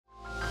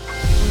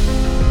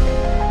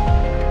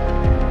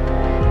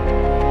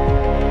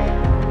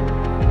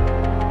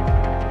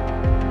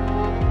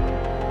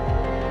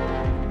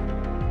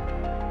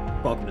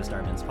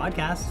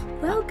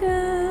podcast.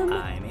 Welcome.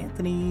 I'm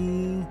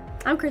Anthony.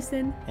 I'm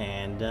Kristen.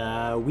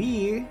 And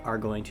we are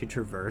going to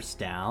traverse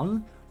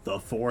down the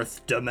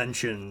fourth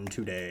dimension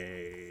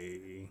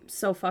today.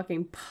 So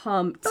fucking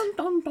pumped. Dun,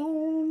 dun,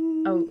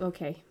 dun. Oh,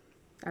 okay.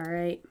 All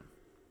right.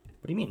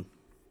 What do you mean?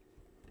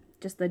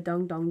 Just the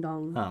dong dong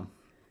dong.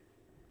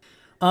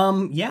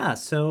 Yeah,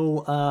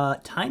 so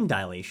time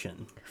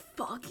dilation.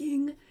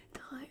 Fucking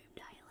time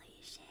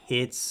dilation.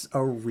 It's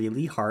a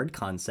really hard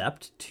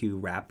concept to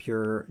wrap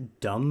your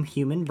dumb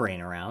human brain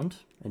around.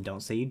 And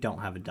don't say you don't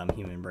have a dumb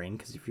human brain,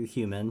 because if you're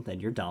human, then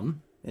you're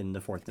dumb in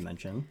the fourth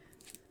dimension.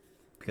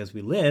 Because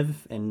we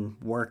live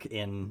and work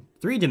in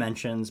 3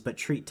 dimensions, but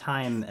treat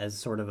time as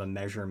sort of a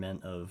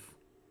measurement of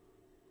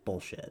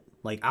bullshit.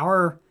 Like,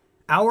 our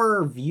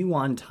view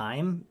on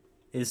time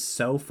is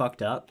so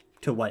fucked up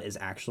to what is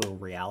actual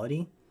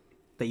reality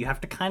that you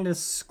have to kind of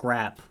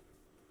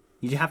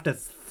you have to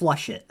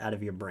flush it out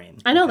of your brain.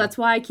 I know, that's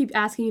why I keep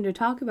asking you to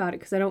talk about it,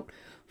 because I don't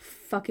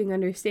fucking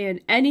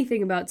understand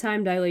anything about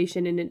time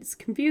dilation, and it's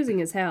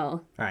confusing as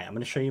hell. All right, I'm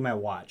going to show you my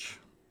watch.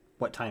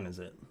 What time is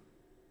it?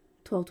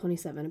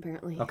 12:27,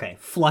 apparently. Okay,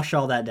 flush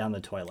all that down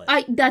the toilet.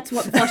 That's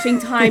what flushing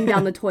time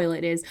down the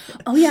toilet is.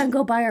 Oh, yeah, and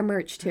go buy our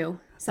merch, too.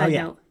 Side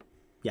note.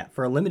 Yeah,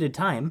 for a limited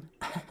time.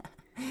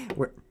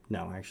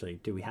 No, actually,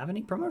 do we have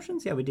any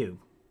promotions? Yeah, we do.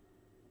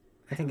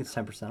 I think it's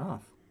 10%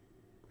 off.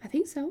 I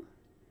think so.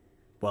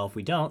 Well, if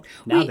we don't,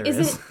 now there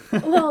is.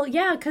 Well,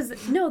 yeah,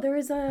 because, no,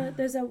 there's a,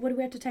 what do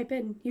we have to type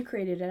in? You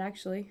created it,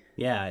 actually.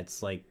 Yeah,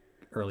 it's like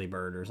early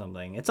bird or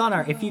something. It's on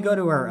if you go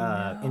to our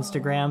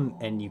Instagram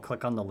and you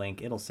click on the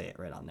link, it'll say it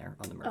right on there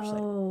on the merch site.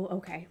 Oh,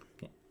 okay.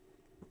 Yeah.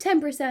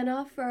 10%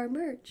 off for our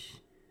merch.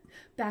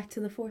 Back to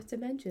the fourth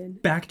dimension.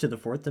 Back to the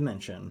fourth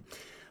dimension.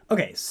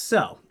 Okay,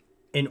 so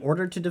in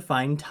order to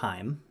define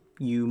time,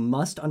 you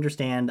must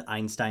understand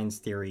Einstein's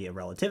theory of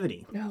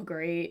relativity. Oh,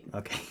 great.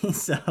 Okay,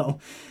 so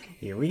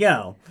here we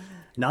go.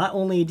 Not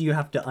only do you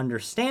have to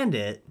understand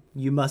it,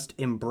 you must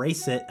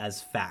embrace it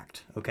as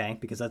fact, okay?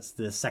 Because that's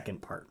the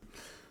second part.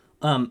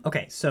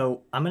 Okay,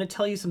 so I'm going to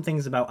tell you some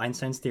things about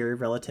Einstein's theory of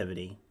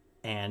relativity,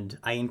 and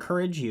I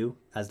encourage you,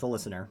 as the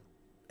listener,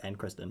 and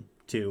Kristen,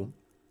 to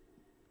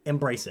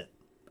embrace it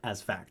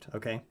as fact,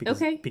 okay?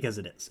 Because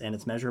it is, and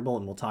it's measurable,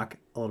 and we'll talk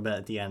a little bit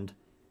at the end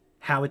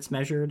how it's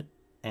measured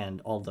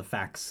and all the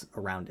facts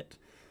around it.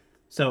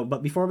 So,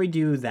 but before we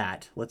do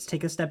that, let's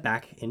take a step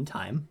back in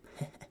time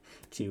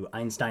to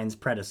Einstein's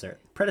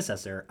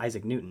predecessor,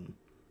 Isaac Newton.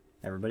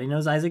 Everybody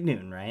knows Isaac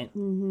Newton, right?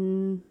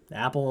 Mm-hmm. The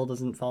apple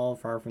doesn't fall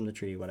far from the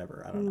tree,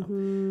 whatever. I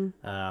don't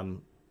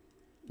know.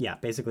 Yeah,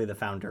 basically the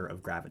founder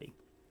of gravity.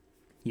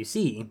 You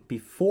see,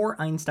 before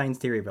Einstein's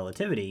theory of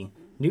relativity,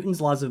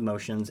 Newton's laws of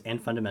motions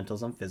and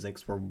fundamentals on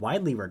physics were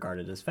widely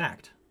regarded as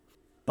fact.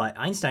 But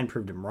Einstein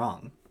proved him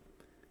wrong.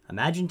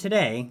 Imagine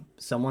today,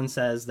 someone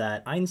says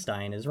that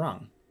Einstein is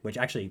wrong, which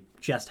actually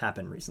just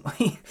happened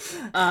recently.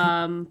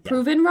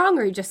 Proven wrong,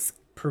 or just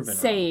Proven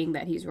saying wrong.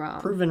 That he's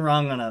wrong? Proven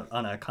wrong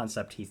on a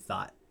concept he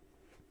thought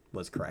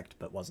was correct,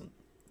 but wasn't.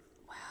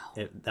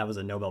 Wow. That was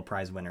a Nobel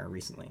Prize winner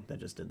recently that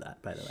just did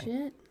that, by the way.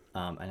 Shit.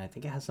 And I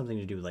think it has something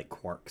to do with like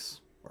quarks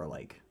or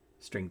like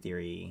string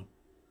theory,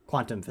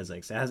 quantum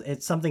physics.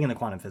 It's something in the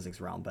quantum physics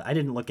realm, but I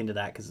didn't look into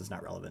that because it's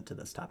not relevant to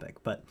this topic.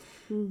 But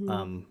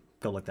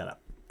go look that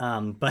up.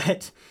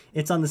 But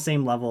it's on the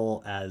same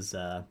level as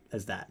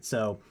that.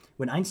 So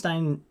when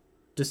Einstein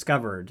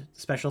discovered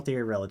special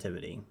theory of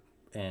relativity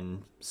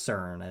in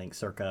CERN, I think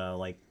circa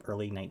like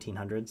early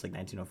 1900s, like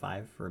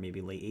 1905 or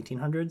maybe late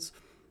 1800s,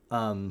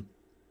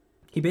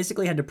 he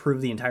basically had to prove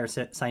the entire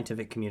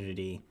scientific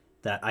community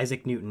that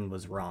Isaac Newton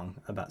was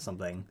wrong about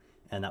something,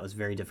 and that was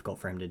very difficult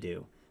for him to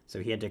do.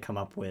 So he had to come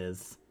up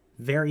with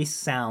very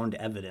sound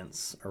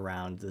evidence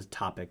around the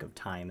topic of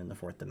time in the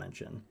fourth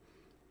dimension.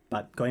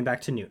 But going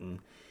back to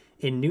Newton,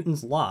 in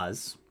Newton's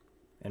laws,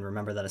 and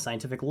remember that a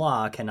scientific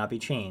law cannot be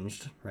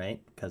changed, right?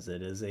 Because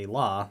it is a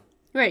law,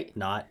 Right.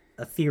 not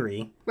a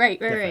theory.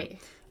 Right.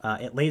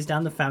 It lays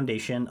down the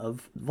foundation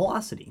of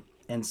velocity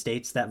and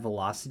states that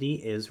velocity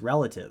is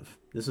relative.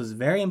 This was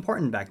very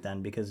important back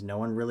then because no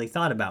one really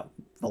thought about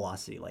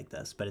velocity like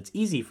this, but it's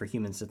easy for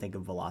humans to think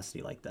of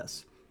velocity like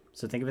this.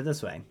 So think of it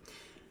this way.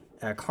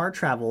 A car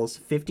travels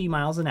 50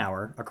 miles an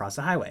hour across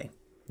a highway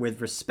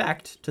with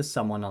respect to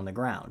someone on the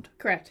ground.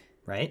 Correct.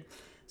 Right?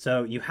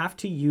 So you have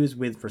to use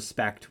with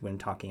respect when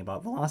talking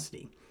about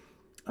velocity.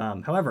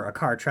 However, a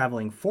car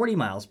traveling 40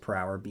 miles per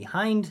hour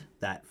behind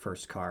that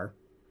first car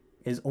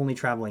is only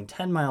traveling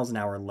 10 miles an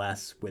hour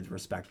less with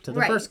respect to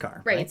the first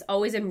car. Right. It's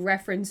always in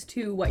reference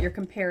to what you're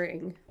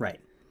comparing. Right.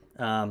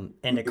 And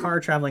a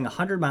car traveling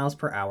 100 miles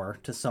per hour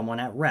to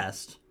someone at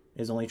rest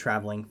is only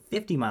traveling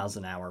 50 miles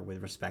an hour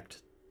with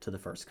respect to the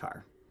first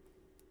car.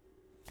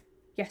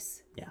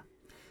 Yes. Yeah.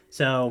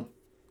 So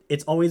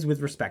it's always with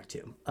respect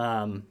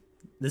to.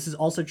 This is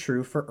also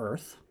true for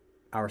Earth,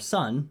 our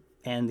sun,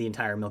 and the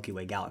entire Milky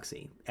Way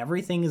galaxy.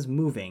 Everything is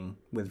moving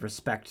with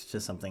respect to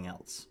something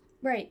else.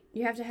 Right.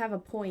 You have to have a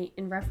point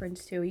in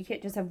reference to. You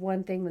can't just have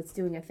one thing that's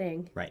doing a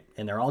thing. Right.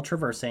 And they're all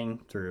traversing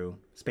through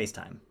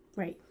space-time.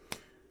 Right.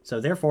 So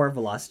therefore,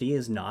 velocity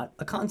is not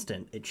a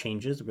constant. It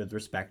changes with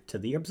respect to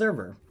the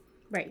observer.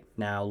 Right.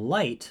 Now,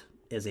 light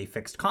is a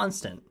fixed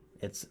constant.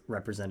 It's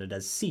represented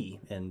as c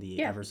in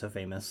the ever so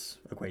famous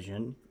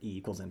equation E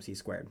equals mc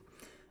squared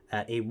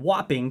at a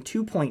whopping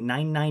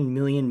 2.99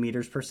 million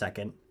meters per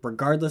second,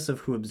 regardless of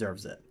who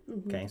observes it.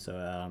 Okay,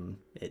 so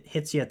it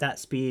hits you at that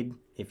speed.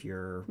 If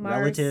your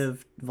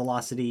relative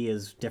velocity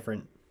is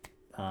different,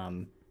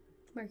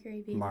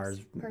 Mercury, Venus, Mars,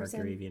 person,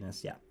 Mercury,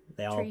 Venus, yeah,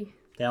 tree.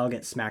 they all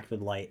get smacked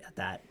with light at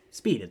that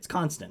speed. It's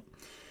constant.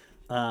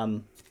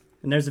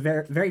 And there's a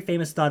very, very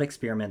famous thought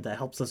experiment that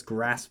helps us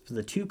grasp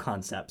the two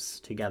concepts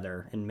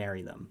together and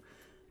marry them.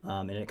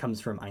 And it comes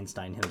from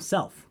Einstein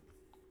himself.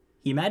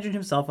 He imagined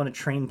himself on a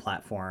train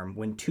platform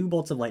when two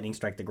bolts of lightning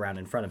strike the ground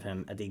in front of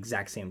him at the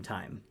exact same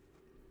time.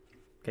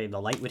 Okay, the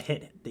light would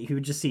hit. He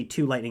would just see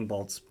two lightning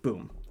bolts.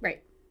 Boom.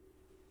 Right.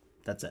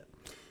 That's it.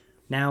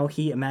 Now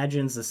he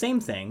imagines the same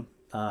thing,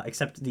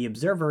 except the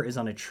observer is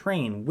on a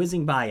train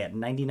whizzing by at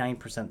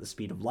 99% the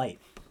speed of light.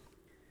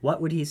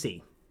 What would he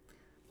see?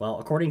 Well,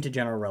 according to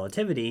general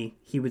relativity,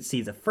 he would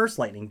see the first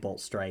lightning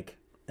bolt strike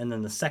and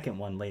then the second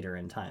one later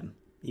in time.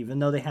 Even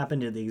though they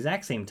happened at the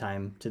exact same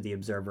time to the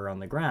observer on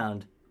the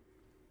ground,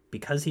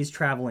 because he's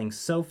traveling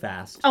so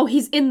fast. Oh,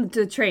 he's in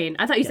the train.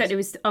 I thought you said it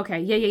was... Okay,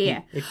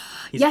 yeah.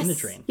 He's in the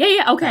train.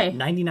 Yeah, okay. At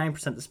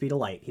 99% the speed of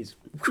light, he's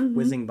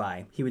whizzing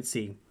by. He would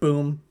see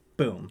boom,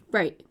 boom.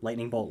 Right.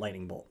 Lightning bolt,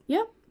 lightning bolt.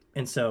 Yep.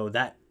 And so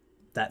that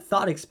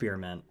thought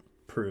experiment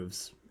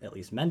proves, at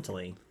least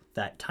mentally,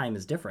 that time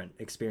is different,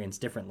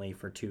 experienced differently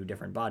for two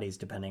different bodies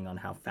depending on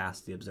how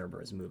fast the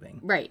observer is moving.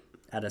 Right.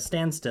 At a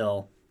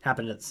standstill,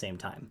 happened at the same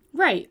time.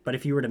 Right. But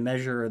if you were to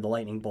measure the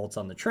lightning bolts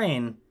on the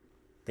train,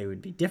 they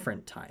would be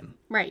different time.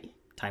 Right.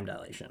 Time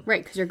dilation.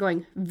 Right, because you're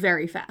going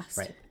very fast.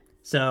 Right.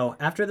 So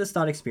after this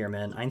thought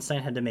experiment,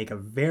 Einstein had to make a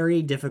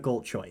very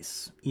difficult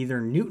choice. Either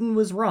Newton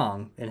was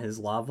wrong in his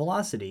law of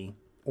velocity,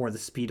 or the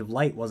speed of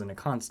light wasn't a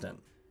constant,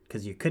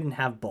 because you couldn't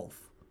have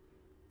both.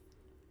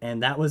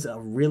 And that was a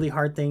really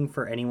hard thing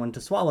for anyone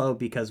to swallow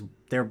because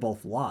they're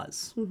both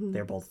laws. Mm-hmm.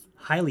 They're both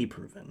highly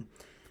proven.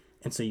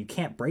 And so you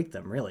can't break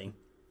them, really,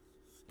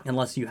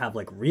 unless you have,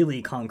 like,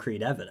 really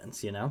concrete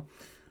evidence, you know?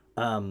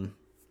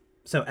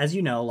 So as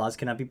you know, laws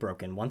cannot be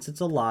broken. Once it's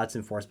a law, it's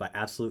enforced by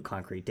absolute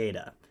concrete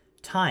data.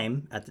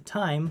 Time, at the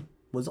time,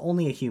 was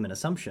only a human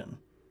assumption.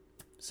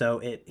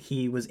 So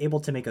he was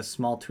able to make a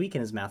small tweak in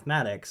his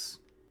mathematics,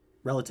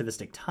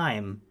 relativistic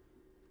time,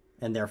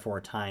 and therefore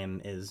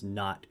time is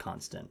not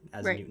constant,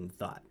 as right. Newton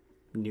thought.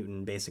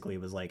 Newton basically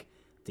was like,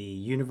 the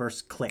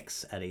universe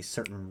clicks at a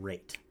certain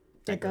rate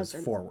that goes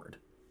forward,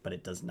 but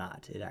it does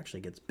not. It actually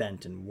gets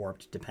bent and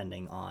warped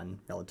depending on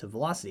relative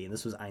velocity, and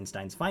this was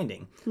Einstein's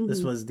finding. Mm-hmm.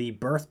 This was the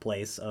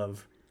birthplace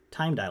of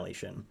time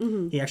dilation.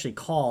 Mm-hmm. He actually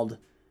called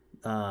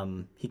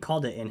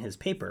it in his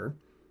paper,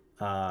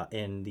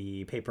 in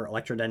the paper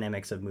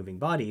Electrodynamics of Moving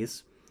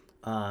Bodies,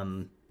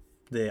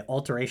 the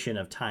alteration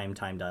of time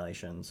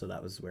dilation. So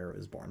that was where it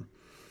was born.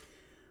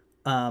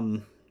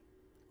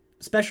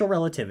 Special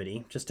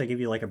relativity, just to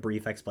give you like a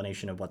brief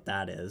explanation of what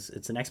that is.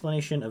 It's an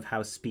explanation of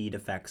how speed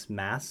affects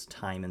mass,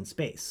 time, and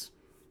space.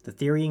 The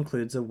theory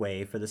includes a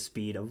way for the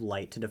speed of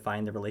light to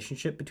define the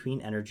relationship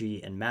between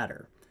energy and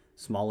matter.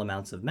 Small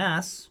amounts of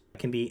mass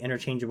can be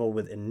interchangeable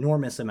with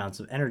enormous amounts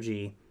of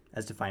energy,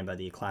 as defined by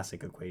the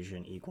classic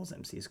equation E equals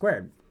mc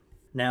squared.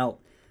 Now,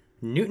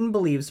 Newton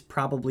believes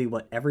probably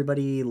what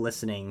everybody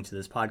listening to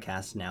this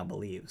podcast now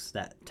believes,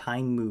 that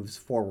time moves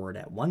forward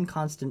at one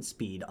constant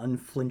speed,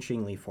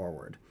 unflinchingly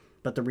forward.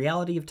 But the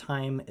reality of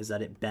time is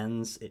that it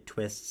bends, it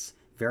twists,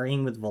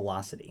 varying with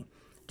velocity.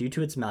 Due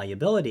to its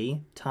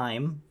malleability,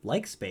 time,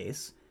 like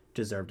space,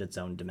 deserved its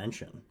own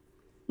dimension.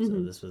 Mm-hmm.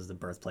 So this was the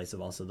birthplace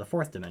of also the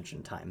fourth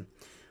dimension, time.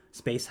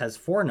 Space has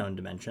 4 known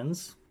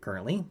dimensions,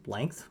 currently: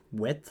 length,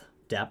 width,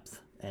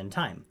 depth, and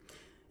time.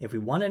 If we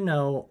want to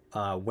know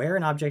where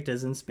an object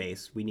is in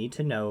space, we need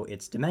to know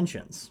its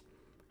dimensions.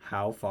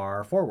 How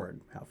far forward,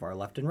 how far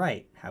left and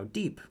right, how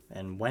deep,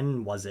 and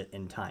when was it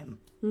in time?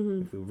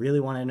 Mm-hmm. If we really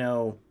want to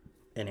know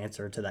an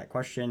answer to that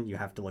question, you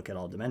have to look at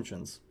all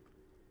dimensions.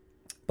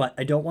 But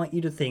I don't want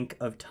you to think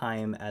of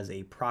time as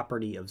a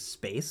property of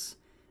space.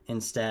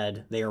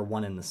 Instead, they are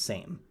one and the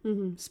same.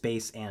 Mm-hmm.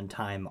 Space and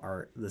time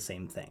are the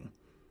same thing.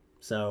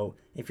 So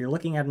if you're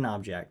looking at an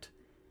object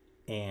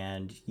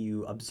and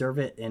you observe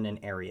it in an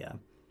area,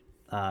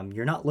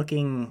 you're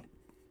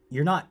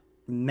not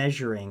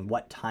measuring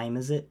what time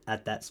is it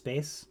at that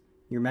space.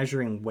 You're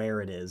measuring where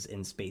it is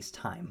in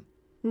space-time.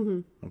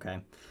 Mm-hmm.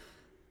 Okay?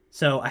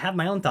 So I have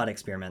my own thought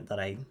experiment that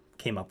I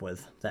came up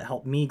with that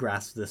helped me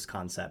grasp this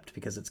concept,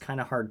 because it's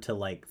kind of hard to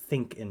like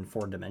think in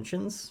 4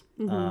 dimensions.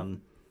 Mm-hmm.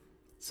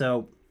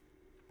 So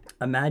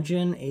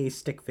imagine a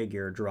stick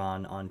figure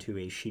drawn onto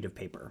a sheet of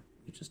paper.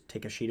 You just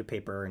take a sheet of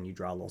paper and you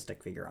draw a little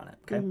stick figure on it.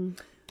 Okay? Mm-hmm.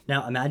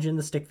 Now imagine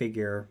the stick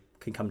figure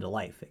can come to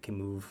life. It can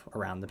move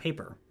around the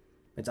paper.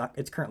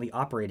 It's currently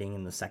operating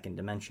in the 2nd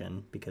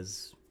dimension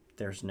because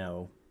there's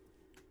no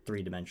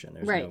 3 dimension.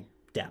 There's no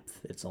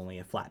depth. It's only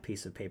a flat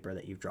piece of paper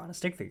that you've drawn a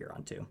stick figure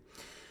onto.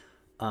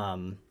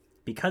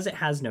 Because it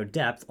has no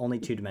depth, only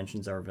 2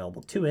 dimensions are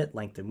available to it,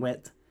 length and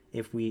width.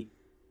 If we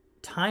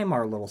time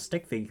our little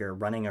stick figure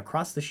running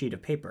across the sheet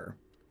of paper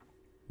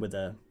with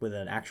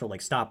an actual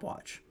like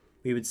stopwatch,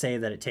 we would say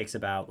that it takes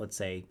about, let's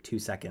say, 2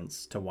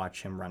 seconds to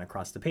watch him run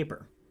across the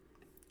paper.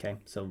 Okay,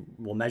 so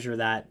we'll measure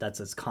that. That's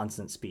its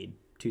constant speed,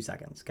 2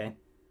 seconds, okay?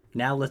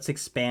 Now let's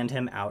expand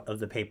him out of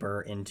the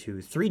paper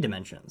into 3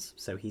 dimensions.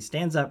 So he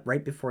stands up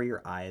right before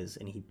your eyes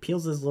and he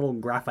peels his little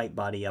graphite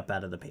body up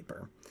out of the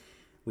paper.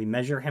 We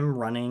measure him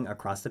running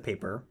across the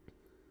paper,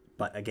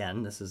 but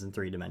again, this is in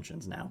 3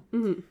 dimensions now.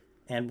 Mm-hmm.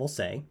 And we'll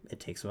say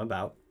it takes him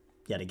about,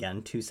 yet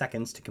again, 2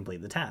 seconds to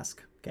complete the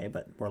task, okay?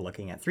 But we're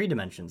looking at 3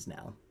 dimensions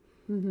now,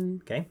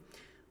 okay?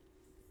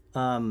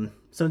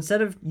 So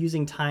instead of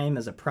using time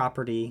as a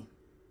property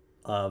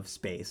of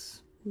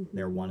space,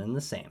 they're one and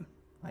the same.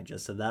 I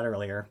just said that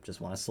earlier, just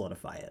want to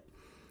solidify it.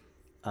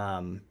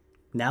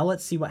 Now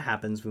let's see what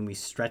happens when we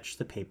stretch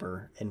the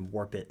paper and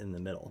warp it in the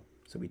middle.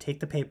 So we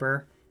take the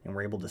paper and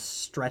we're able to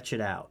stretch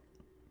it out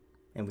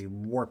and we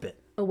warp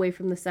it. Away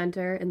from the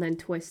center and then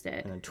twist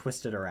it. And then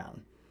twist it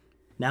around.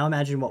 Now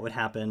imagine what would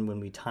happen when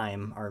we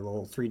time our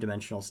little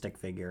 3-dimensional stick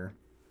figure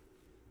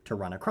to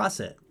run across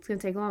it. It's going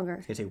to take longer.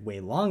 It's going to take way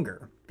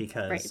longer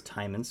because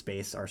time and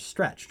space are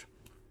stretched.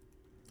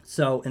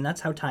 So, and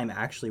that's how time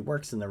actually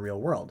works in the real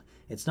world.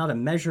 It's not a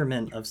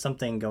measurement of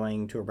something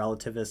going to a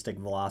relativistic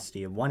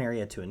velocity of one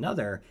area to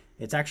another.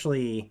 It's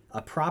actually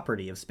a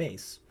property of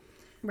space.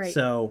 Right.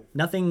 So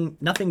nothing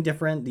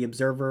different. The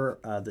observer,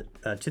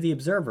 to the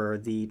observer,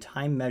 the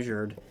time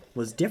measured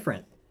was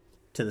different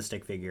to the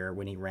stick figure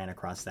when he ran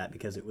across that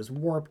because it was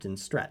warped and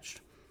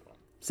stretched.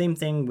 Same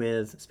thing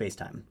with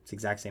space-time. It's the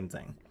exact same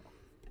thing.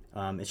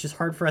 It's just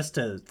hard for us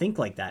to think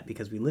like that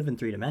because we live in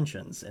 3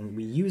 dimensions and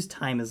we use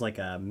time as like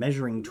a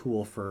measuring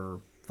tool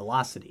for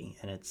velocity,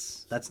 and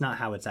that's not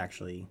how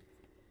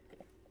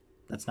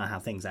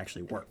things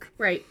actually work.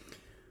 Right.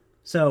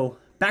 So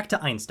back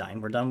to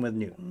Einstein. We're done with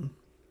Newton.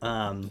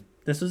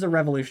 This was a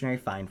revolutionary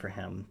find for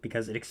him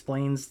because it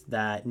explains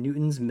that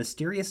Newton's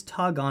mysterious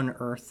tug on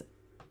Earth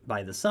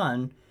by the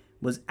sun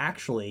was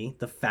actually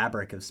the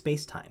fabric of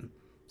space-time.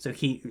 So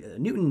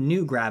Newton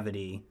knew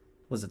gravity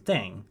was a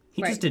thing.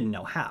 He just didn't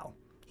know how.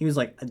 He was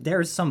like,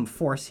 there's some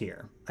force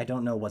here. I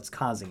don't know what's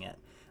causing it.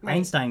 Right.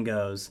 Einstein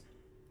goes,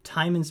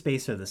 time and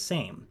space are the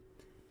same.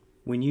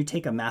 When you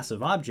take a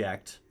massive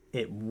object,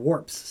 it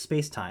warps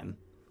space-time.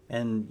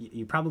 And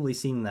you've probably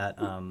seen that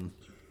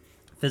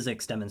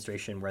physics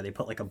demonstration where they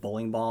put like a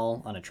bowling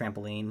ball on a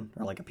trampoline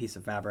or like a piece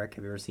of fabric.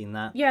 Have you ever seen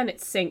that? Yeah, and it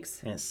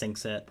sinks. And it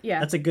sinks it. Yeah.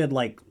 That's a good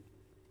like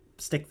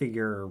stick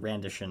figure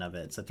rendition of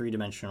it. It's a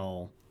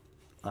 3-dimensional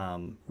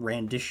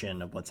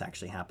rendition of what's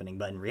actually happening.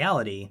 But in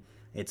reality,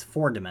 it's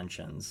 4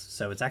 dimensions.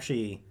 So it's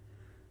actually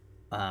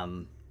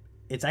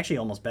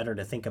almost better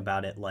to think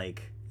about it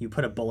like you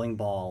put a bowling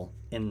ball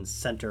in the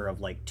center of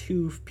like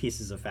 2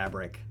 pieces of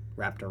fabric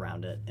wrapped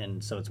around it,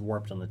 and so it's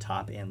warped on the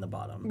top and the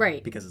bottom.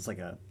 Right. Because it's like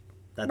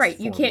right,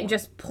 you can't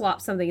just plop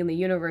something in the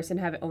universe and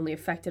have it only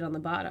affected on the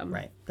bottom.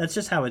 Right. That's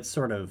just how it's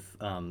sort of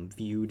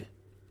viewed,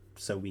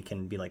 so we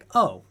can be like,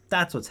 oh,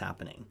 that's what's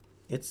happening.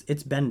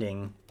 It's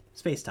bending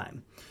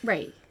space-time.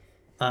 Right.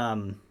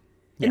 Yeah.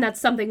 And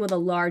that's something with a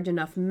large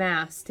enough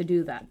mass to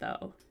do that,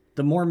 though.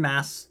 The more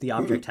mass the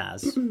object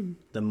has,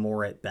 the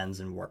more it bends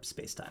and warps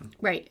space-time.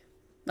 Right.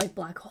 Like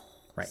black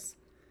holes. Right.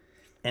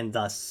 And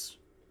thus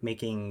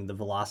making the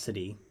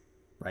velocity,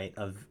 right,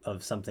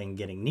 of something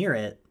getting near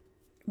it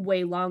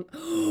way longer.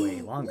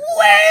 Way longer.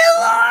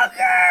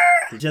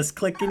 You just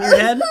click in your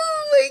head?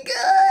 Oh my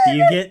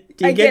god.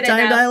 Do you get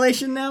time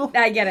dilation now?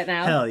 I get it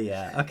now. Hell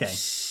yeah. Okay.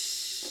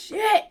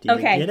 Shit. Do you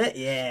okay. get it?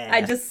 Yeah.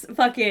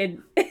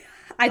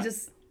 I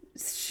just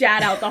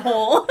shat out the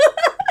hole.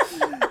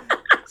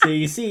 So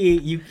you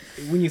see,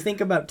 when you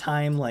think about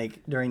time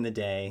like during the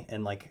day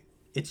and like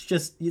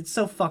it's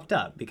so fucked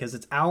up because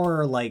it's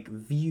our like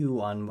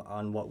view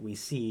on what we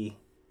see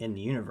in the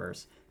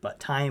universe, but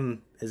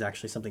time is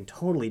actually something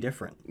totally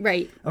different.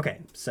 Right. Okay,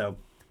 so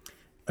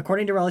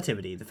according to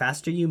relativity, the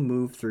faster you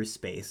move through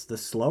space, the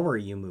slower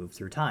you move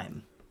through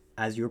time.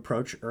 As you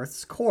approach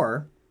Earth's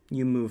core,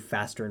 you move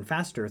faster and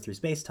faster through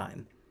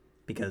space-time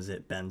because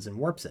it bends and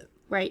warps it.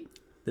 Right.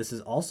 This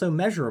is also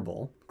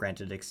measurable,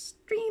 granted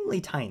extremely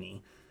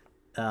tiny,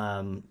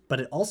 but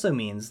it also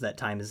means that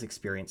time is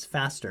experienced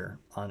faster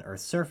on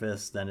Earth's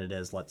surface than it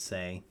is, let's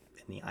say,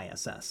 in the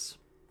ISS.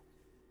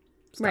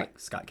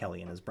 Scott Kelly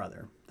and his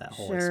brother, that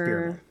whole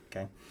experiment.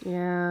 Okay.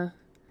 Yeah.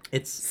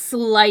 It's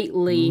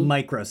slightly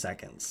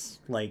microseconds.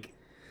 Like,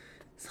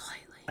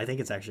 slightly. I think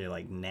it's actually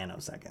like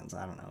nanoseconds.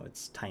 I don't know.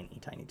 It's tiny,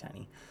 tiny,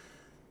 tiny.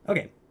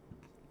 Okay.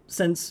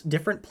 Since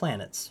different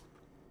planets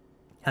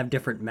have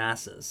different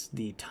masses,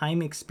 the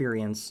time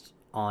experienced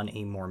on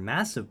a more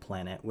massive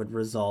planet would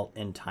result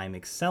in time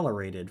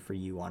accelerated for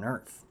you on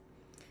Earth.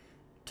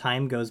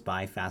 Time goes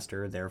by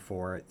faster,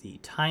 therefore, the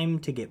time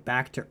to get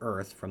back to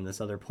Earth from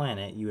this other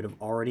planet, you would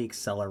have already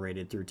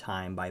accelerated through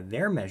time by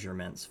their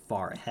measurements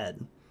far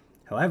ahead.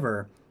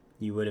 However,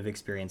 you would have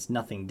experienced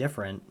nothing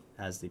different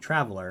as the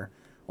traveler,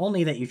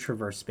 only that you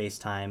traverse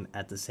space-time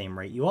at the same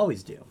rate you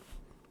always do.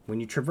 when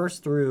you traverse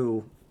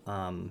through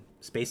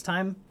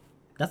space-time,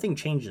 nothing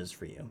changes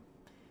for you.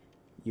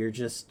 You're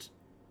just,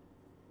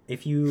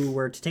 if you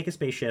were to take a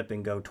spaceship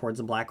and go towards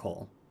a black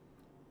hole,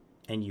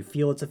 and you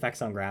feel its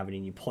effects on gravity,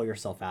 and you pull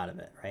yourself out of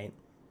it, right?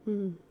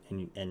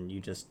 And you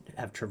just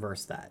have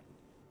traversed that.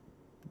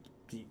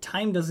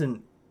 Time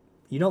doesn't,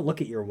 you don't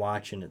look at your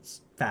watch and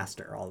it's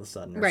faster all of a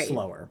sudden or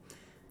slower.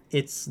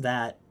 It's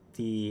that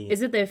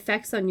Is it the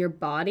effects on your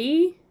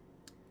body?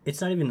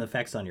 It's not even the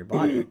effects on your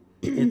body.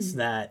 it's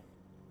that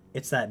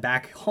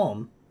back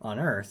home on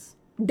Earth,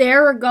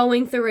 they're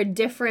going through a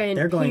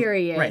different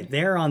period. Right.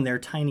 They're on their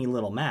tiny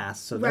little mass,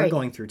 so they're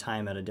going through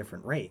time at a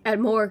different rate. At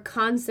more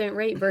constant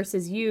rate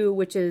versus you,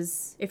 which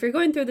is, if you're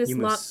going through this,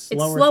 it's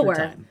slower.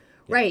 Through time.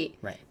 Yeah. Right.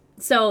 Right.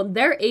 So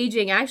they're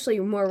aging actually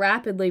more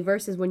rapidly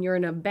versus when you're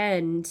in a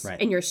bend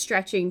and you're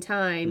stretching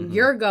time.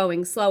 You're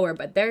going slower,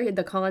 but they're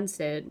the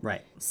constant.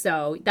 Right.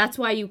 So that's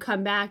why you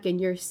come back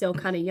and you're still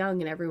kind of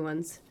young and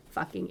everyone's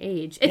fucking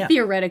age.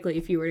 Theoretically,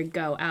 if you were to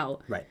go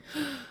out. Right.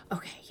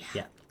 Okay, yeah.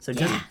 Yeah. So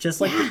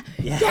just like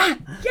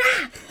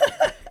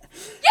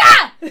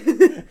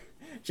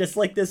just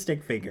like this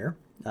stick figure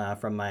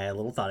from my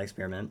little thought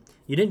experiment,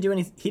 he didn't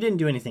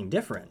do anything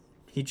different.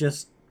 He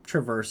just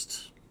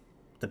traversed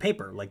the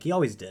paper like he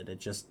always did. It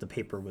just, the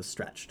paper was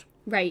stretched.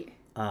 Right.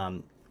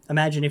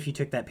 Imagine if you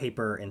took that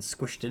paper and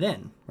squished it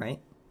in, right?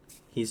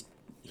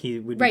 He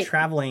would be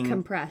traveling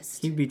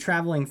compressed. He'd be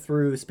traveling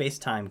through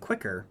space-time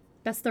quicker.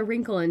 That's the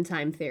wrinkle in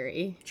time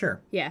theory.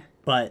 Sure. Yeah.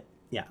 But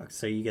yeah,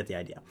 so you get the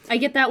idea. I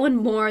get that one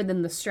more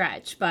than the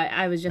stretch, but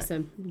I was just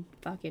a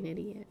fucking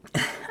idiot.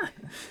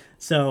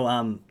 So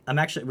I'm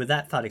actually, with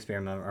that thought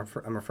experiment,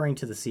 I'm referring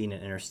to the scene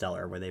in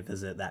Interstellar where they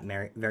visit that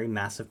very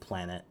massive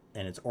planet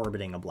and it's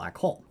orbiting a black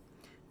hole.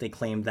 They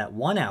claimed that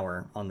 1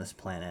 hour on this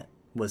planet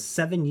was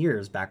 7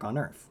 years back on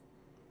Earth.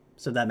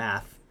 So that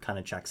math kind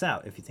of checks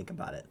out if you think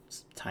about it.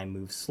 Time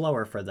moves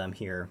slower for them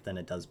here than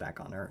it does back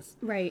on Earth.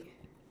 Right.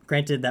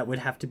 Granted, that would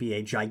have to be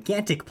a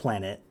gigantic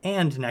planet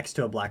and next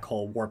to a black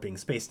hole warping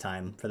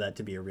space-time for that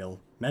to be a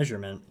real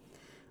measurement.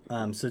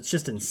 So it's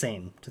just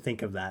insane to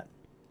think of that.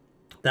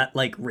 That,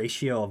 like,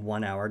 ratio of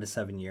 1 hour to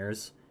 7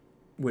 years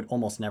would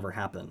almost never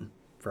happen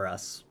for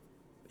us.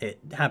 It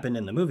happened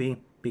in the movie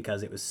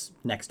because it was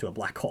next to a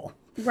black hole.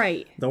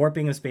 Right. The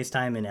warping of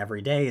space-time in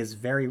every day is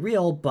very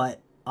real, but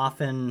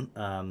often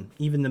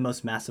even the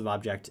most massive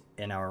object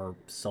in our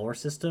solar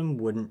system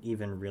wouldn't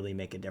even really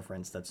make a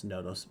difference that's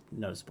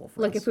noticeable for us.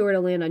 Like if we were to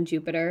land on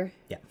Jupiter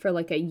for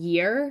like a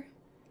year,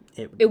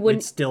 it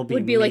would still be,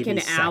 would be like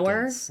an seconds,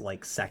 hour,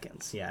 like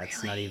seconds. Yeah,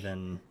 it's not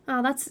even.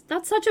 Oh, that's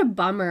such a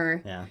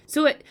bummer. Yeah.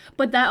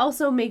 But that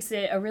also makes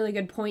it a really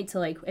good point to,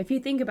 like, if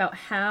you think about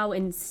how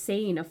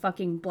insane a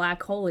fucking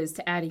black hole is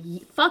to add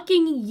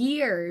fucking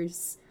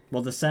years.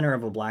 Well, the center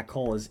of a black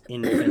hole is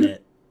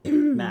infinite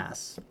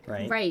mass,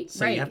 right? Right.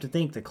 So you have to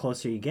think the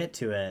closer you get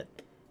to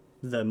it,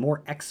 the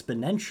more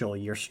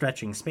exponential you're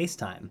stretching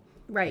space-time.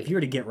 Right. If you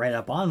were to get right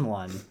up on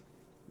one,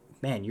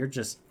 man, you're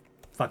just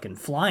fucking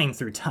flying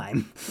through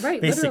time.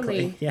 Right, basically.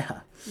 literally. Yeah.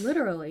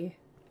 Literally.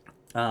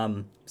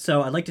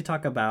 So I'd like to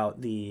talk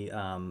about the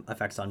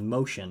effects on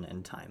motion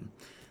and time.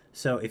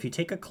 So if you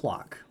take a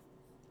clock,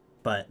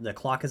 but the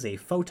clock is a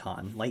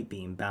photon, light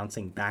beam,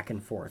 bouncing back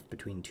and forth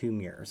between two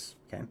mirrors,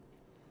 okay?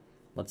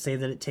 Let's say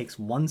that it takes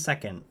 1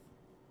 second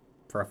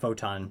for a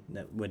photon.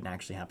 That wouldn't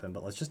actually happen,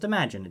 but let's just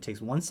imagine it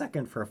takes 1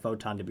 second for a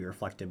photon to be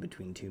reflected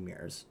between two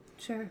mirrors.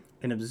 Sure.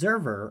 An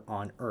observer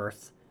on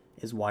Earth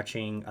is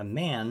watching a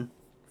man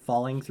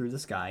falling through the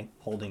sky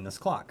holding this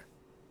clock.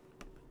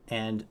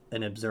 And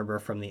an observer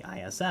from the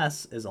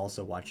ISS is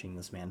also watching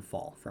this man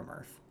fall from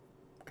Earth.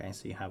 Okay,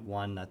 so you have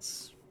one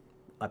that's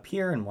up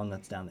here and one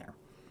that's down there.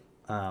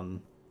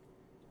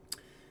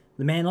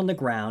 The man on the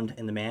ground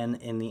and the man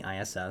in the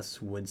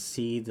ISS would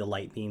see the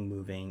light beam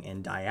moving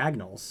in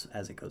diagonals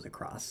as it goes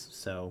across.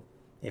 So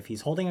if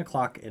he's holding a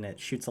clock and it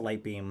shoots a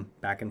light beam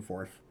back and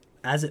forth,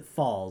 as it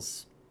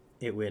falls,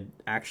 it would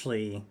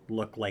actually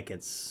look like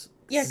it's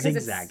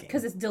zigzagging.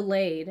 Because it's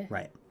delayed.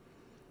 Right.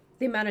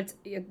 The amount of...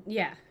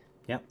 yeah.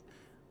 Yep.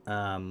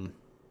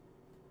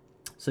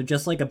 So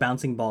just like a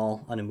bouncing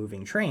ball on a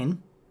moving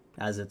train,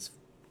 as its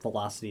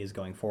velocity is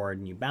going forward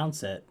and you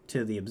bounce it,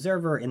 to the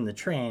observer in the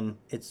train,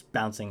 it's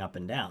bouncing up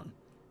and down.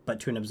 But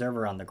to an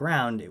observer on the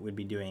ground, it would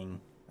be doing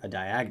a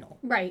diagonal.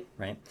 Right.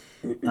 Right?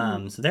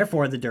 So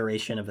therefore, the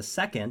duration of a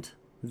second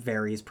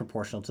varies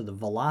proportional to the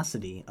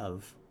velocity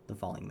of the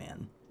falling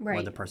man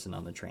or the person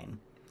on the train.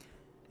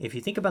 If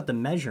you think about the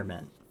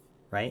measurement,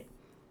 right?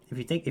 If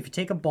you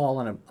take a ball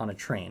on a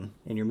train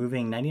and you're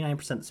moving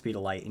 99% the speed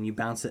of light and you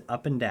bounce it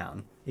up and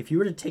down, if you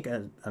were to take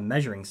a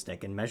measuring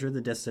stick and measure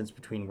the distance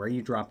between where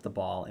you dropped the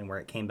ball and where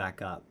it came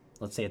back up,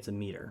 let's say it's a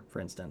meter, for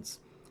instance,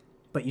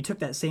 but you took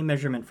that same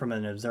measurement from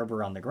an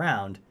observer on the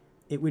ground,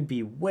 it would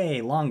be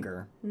way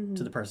longer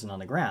to the person on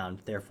the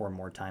ground, therefore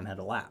more time had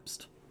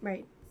elapsed.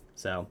 Right.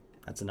 So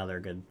that's another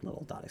good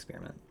little thought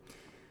experiment.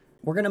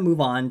 We're going to move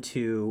on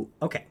to,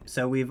 okay,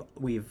 so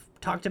we've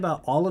talked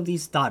about all of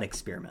these thought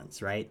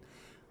experiments, right?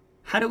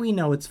 How do we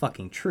know it's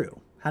fucking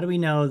true? How do we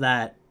know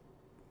that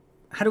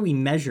how do we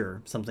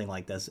measure something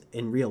like this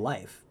in real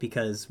life?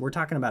 Because we're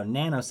talking about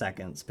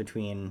nanoseconds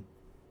between,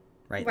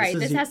 right? Right.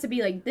 This has to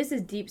be like, this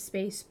is deep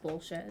space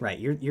bullshit. Right.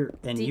 You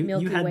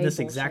Milky had Way this bullshit.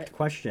 exact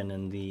question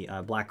in the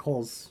black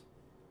holes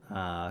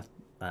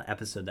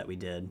episode that we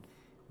did,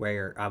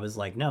 where I was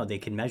like, no, they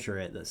can measure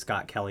it. That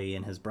Scott Kelly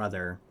and his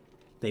brother,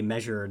 they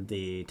measured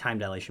the time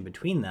dilation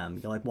between them.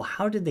 You're like, well,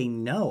 how did they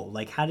know?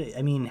 Like, how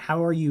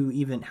would you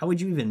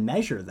even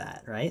measure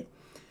that, right?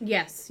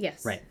 Yes.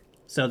 Right.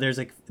 So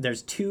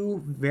there's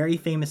two very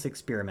famous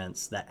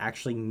experiments that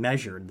actually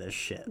measured this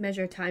shit.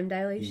 Measure time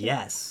dilation?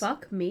 Yes.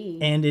 Fuck me.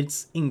 And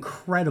it's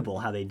incredible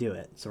how they do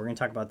it. So we're going to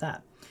talk about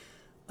that.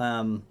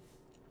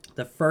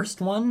 The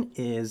first one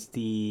is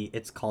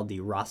it's called the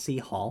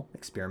Rossi-Hall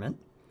experiment.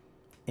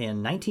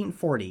 In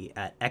 1940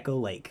 at Echo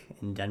Lake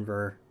in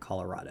Denver,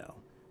 Colorado,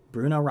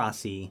 Bruno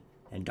Rossi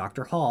and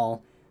Dr.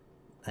 Hall,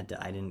 I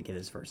didn't get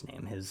his first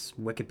name. His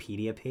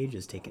Wikipedia page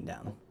is taken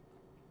down.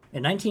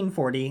 In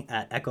 1940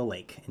 at Echo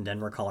Lake in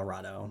Denver,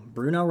 Colorado,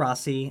 Bruno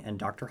Rossi and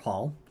Dr.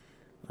 Hall,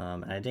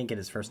 and I didn't get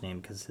his first name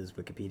because his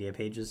Wikipedia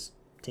page is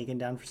taken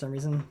down for some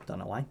reason. Don't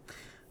know why.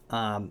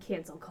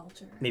 Cancel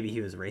culture. Maybe he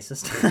was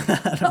racist.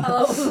 I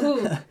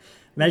don't know.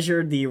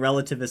 Measured the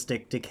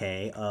relativistic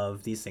decay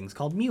of these things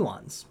called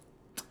muons.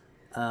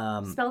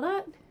 Spell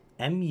that?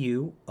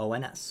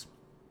 M-U-O-N-S.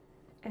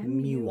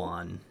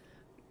 Muon.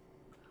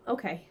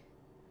 Okay.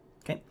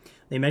 Okay.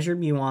 They measured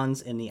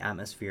muons in the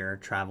atmosphere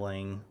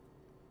traveling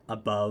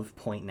above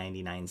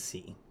 0.99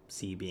 c,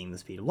 c being the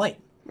speed of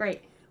light.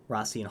 Right.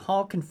 Rossi and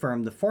Hall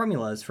confirmed the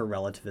formulas for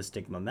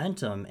relativistic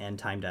momentum and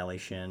time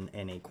dilation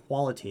in a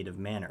qualitative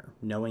manner.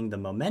 Knowing the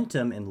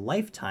momentum and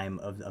lifetime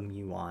of a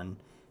muon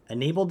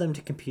enabled them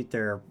to compute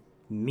their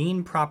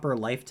mean proper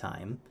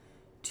lifetime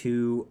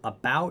to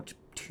about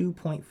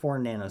 2.4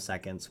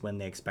 nanoseconds when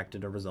they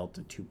expected a result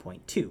of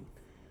 2.2.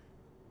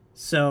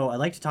 So I'd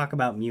like to talk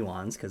about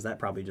muons because that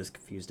probably just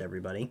confused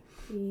everybody.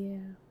 Yeah.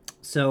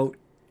 So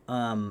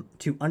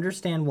to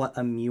understand what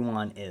a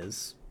muon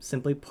is,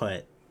 simply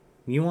put,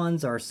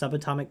 muons are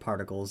subatomic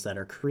particles that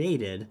are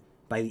created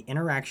by the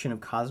interaction of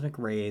cosmic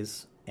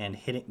rays and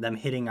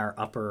hitting our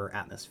upper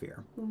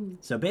atmosphere.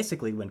 So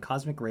basically, when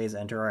cosmic rays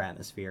enter our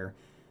atmosphere,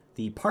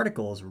 the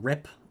particles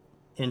rip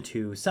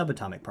into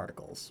subatomic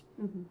particles.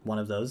 One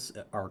of those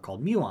are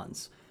called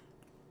muons.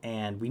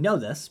 And we know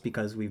this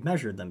because we've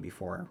measured them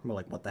before. We're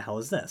like, what the hell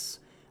is this?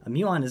 A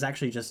muon is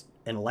actually just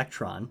an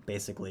electron,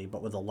 basically,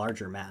 but with a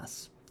larger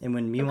mass. And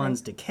when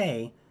muons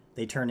decay,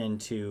 they turn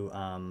into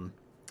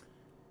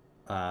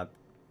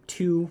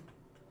two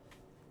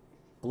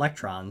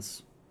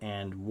electrons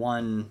and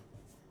one...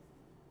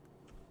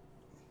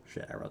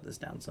 Shit, I wrote this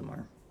down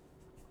somewhere.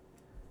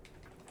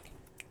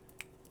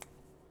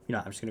 You know,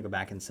 I'm just going to go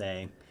back and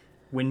say,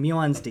 when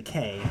muons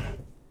decay,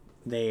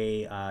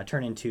 they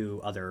turn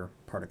into other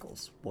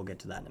particles. We'll get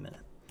to that in a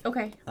minute.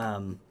 Okay.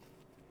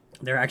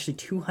 They're actually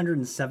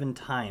 207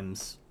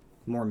 times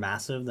more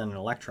massive than an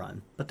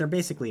electron, but they're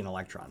basically an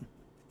electron.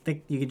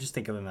 You could just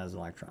think of them as an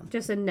electron.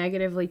 Just a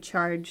negatively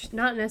charged,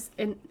 not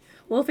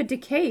well, if it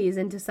decays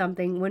into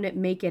something, wouldn't it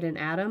make it an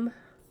atom?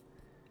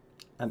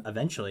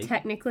 Eventually.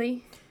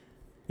 Technically.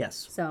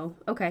 Yes. So,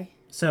 okay.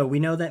 So we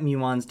know that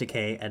muons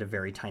decay at a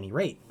very tiny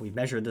rate. We've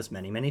measured this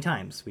many, many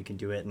times. We can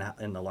do it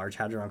in the Large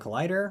Hadron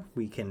Collider.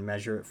 We can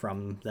measure it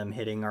from them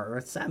hitting our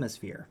Earth's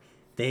atmosphere.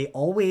 They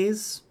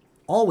always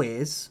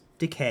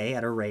decay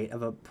at a rate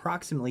of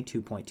approximately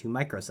 2.2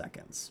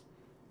 microseconds.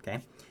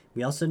 Okay?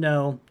 We also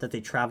know that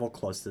they travel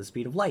close to the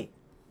speed of light.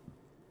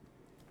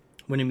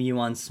 When a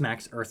muon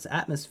smacks Earth's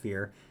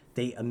atmosphere,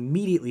 they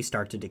immediately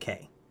start to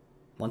decay.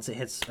 Once it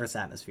hits Earth's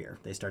atmosphere,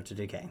 they start to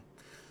decay.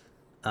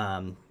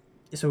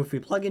 So if we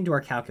plug into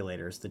our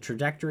calculators the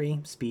trajectory,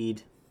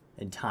 speed,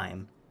 and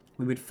time,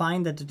 we would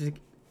find that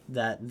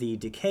the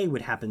decay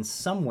would happen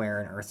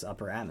somewhere in Earth's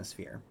upper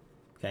atmosphere.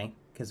 Okay?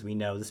 Because we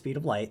know the speed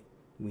of light,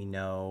 we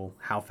know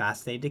how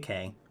fast they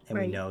decay, and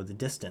we know the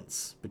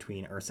distance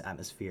between Earth's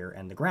atmosphere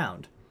and the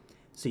ground.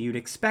 So you'd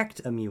expect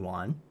a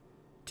muon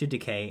to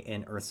decay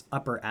in Earth's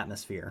upper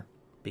atmosphere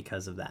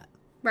because of that.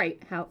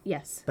 Right.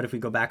 Yes. But if we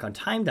go back on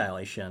time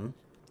dilation,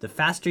 the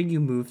faster you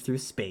move through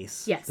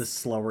space, the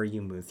slower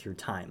you move through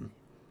time.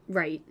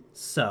 Right.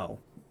 So,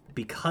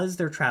 because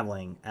they're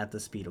traveling at the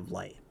speed of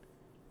light,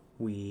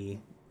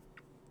 we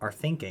are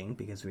thinking,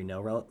 because we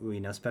know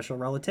special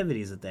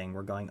relativity is a thing,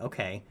 we're going,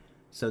 okay,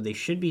 so they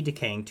should be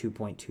decaying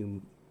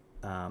 2.2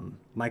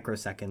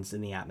 microseconds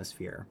in the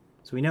atmosphere.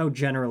 So we know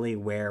generally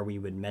where we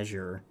would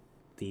measure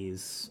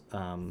these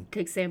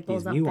take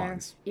samples these up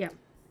muons. there.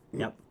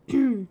 Yep.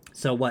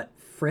 So what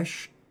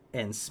Frisch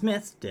and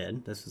Smith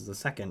did, this is the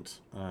second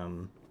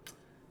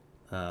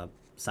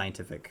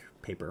scientific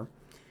paper,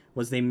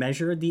 was they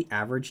measured the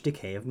average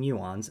decay of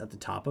muons at the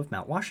top of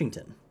Mount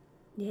Washington.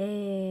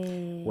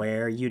 Yay.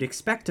 Where you'd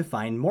expect to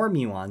find more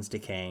muons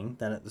decaying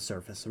than at the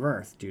surface of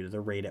Earth due to the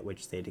rate at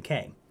which they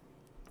decay.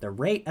 The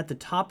rate at the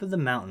top of the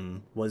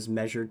mountain was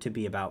measured to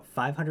be about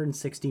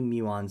 560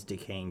 muons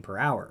decaying per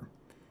hour,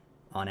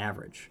 on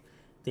average.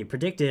 They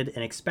predicted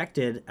and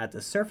expected at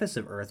the surface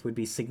of Earth would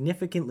be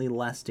significantly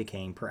less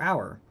decaying per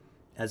hour.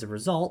 as a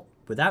result,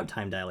 without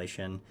time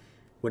dilation,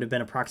 would have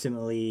been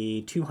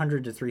approximately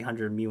 200 to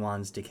 300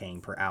 muons decaying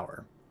per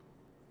hour.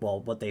 Well,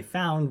 what they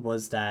found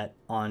was that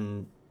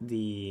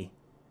they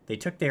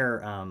took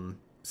their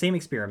same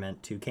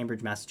experiment to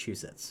Cambridge,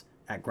 Massachusetts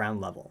at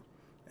ground level,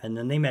 and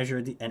then they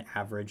measured an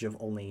average of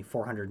only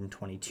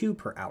 422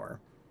 per hour.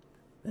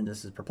 And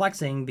this is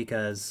perplexing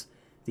because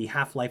the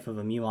half-life of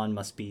a muon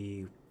must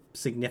be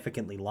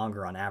significantly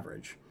longer on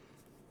average.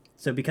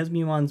 So because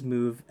muons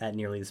move at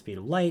nearly the speed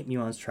of light,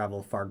 muons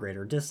travel far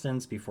greater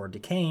distance before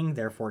decaying,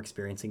 therefore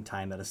experiencing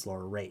time at a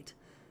slower rate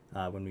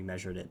when we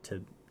measured it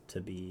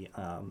to be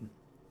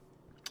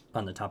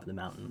on the top of the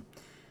mountain.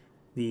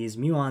 These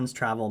muons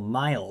travel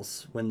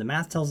miles when the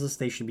math tells us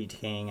they should be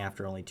decaying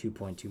after only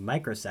 2.2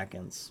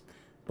 microseconds.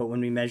 But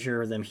when we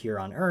measure them here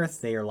on Earth,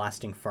 they are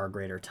lasting far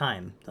greater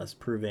time, thus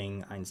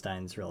proving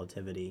Einstein's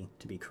relativity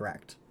to be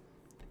correct.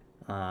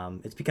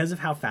 It's because of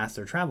how fast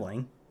they're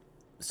traveling.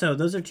 So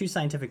those are two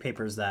scientific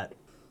papers that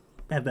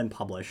have been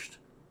published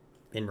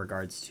in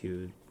regards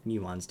to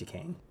muons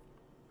decaying.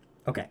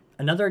 Okay,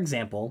 another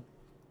example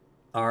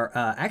are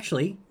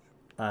actually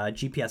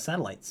GPS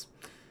satellites.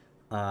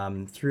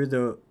 Through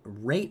the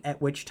rate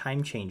at which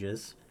time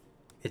changes,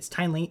 it's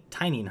tiny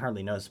and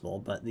hardly noticeable,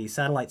 but the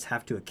satellites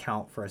have to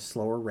account for a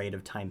slower rate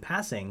of time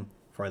passing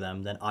for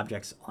them than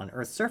objects on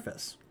Earth's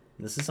surface.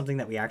 And this is something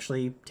that we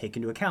actually take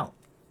into account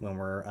when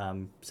we're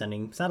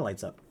sending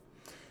satellites up.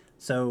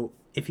 So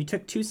if you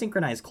took two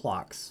synchronized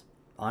clocks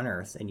on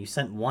Earth and you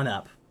sent one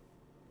up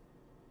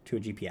to a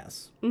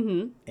GPS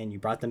and you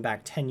brought them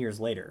back 10 years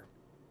later,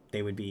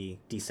 they would be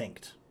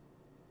desynced.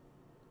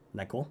 Isn't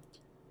that cool?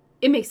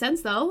 It makes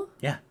sense, though.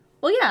 Yeah.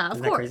 Well, yeah, of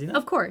Isn't course. that crazy, though?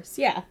 Of course,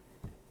 yeah.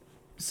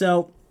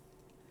 So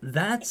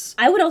that's...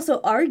 I would also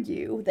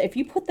argue that if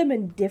you put them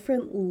in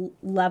different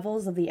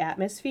levels of the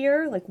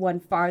atmosphere, like one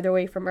farther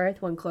away from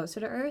Earth, one closer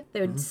to Earth,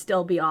 they would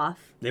still be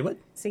off. They would?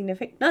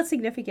 Not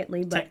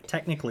significantly, but...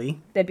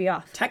 Technically. They'd be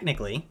off.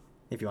 Technically,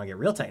 if you want to get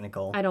real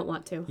technical... I don't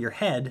want to. Your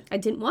head... I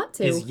didn't want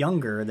to. ...is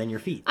younger than your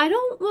feet. I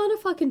don't want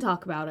to fucking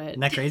talk about it. Isn't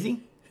that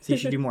crazy? So you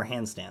should do more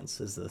handstands,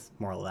 is the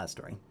moral of that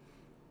story.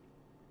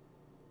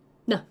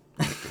 No.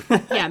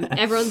 Yeah,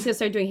 everyone's going to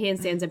start doing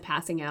handstands and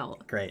passing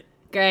out. Great.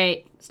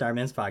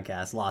 Starman's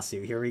Podcast,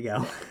 lawsuit. Here we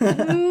go.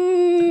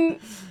 Do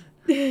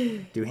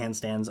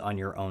handstands on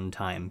your own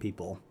time,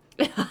 people.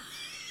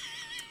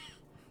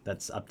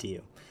 That's up to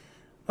you.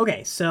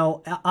 Okay,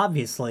 so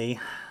obviously,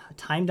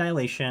 time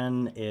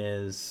dilation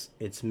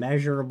it's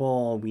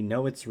measurable. We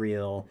know it's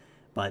real,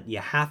 but you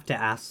have to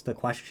ask the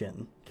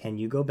question, can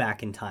you go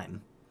back in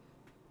time?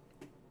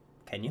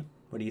 Can you?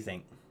 What do you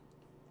think?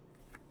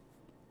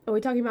 Are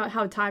we talking about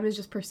how time is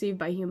just perceived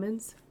by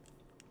humans?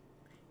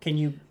 Can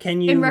you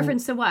in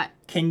reference to what?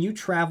 Can you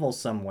travel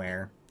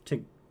somewhere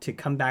to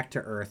come back to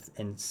Earth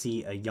and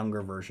see a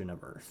younger version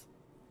of Earth?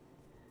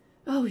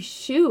 Oh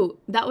shoot.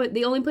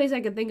 The only place I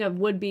could think of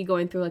would be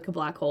going through like a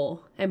black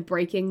hole and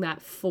breaking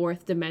that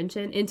fourth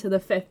dimension into the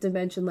fifth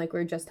dimension like we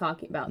were just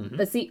talking about. Mm-hmm.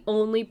 That's the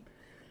only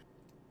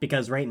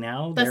Because right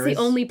now That's the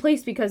only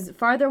place because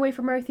farther away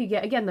from Earth you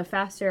get, again, the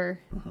faster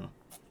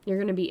you're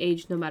going to be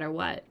aged no matter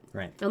what.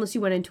 Right. Unless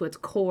you went into its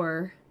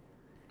core.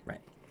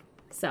 Right.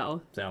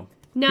 So.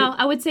 No,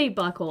 I would say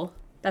black hole.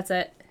 That's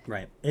it.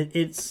 Right.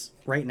 It's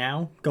right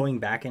now, going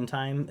back in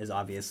time is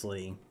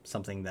obviously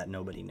something that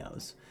nobody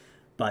knows.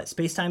 But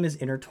space-time is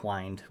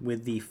intertwined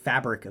with the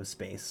fabric of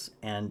space.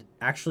 And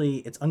actually,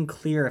 it's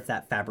unclear if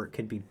that fabric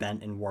could be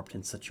bent and warped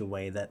in such a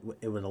way that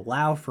it would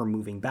allow for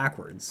moving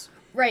backwards.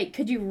 Right.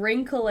 Could you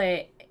wrinkle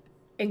it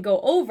and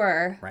go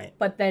over, right,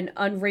 but then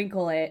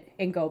unwrinkle it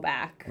and go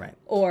back? Right.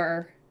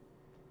 Or...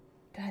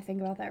 Did I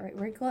think about that right?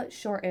 Wrinkle it,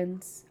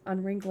 shortens,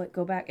 unwrinkle it,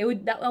 go back.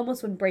 That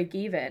almost would break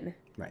even.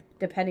 Right.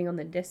 Depending on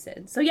the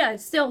distance. So yeah,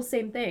 it's still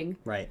same thing.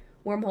 Right.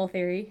 Wormhole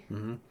theory.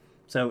 Mm-hmm.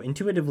 So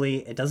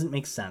intuitively, it doesn't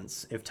make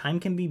sense. If time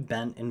can be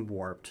bent and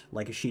warped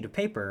like a sheet of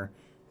paper,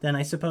 then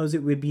I suppose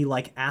it would be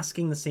like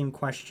asking the same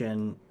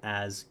question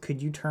as,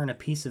 could you turn a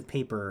piece of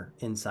paper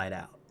inside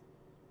out?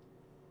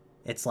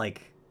 It's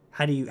like,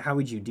 how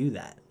would you do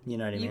that? You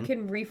know what I mean? You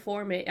can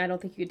reform it. I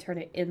don't think you could turn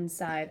it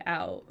inside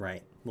out.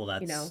 Right. Well,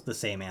 that's the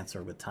same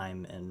answer with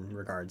time in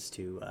regards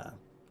to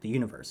the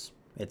universe.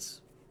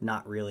 It's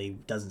not really,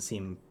 doesn't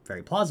seem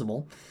very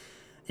plausible.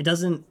 It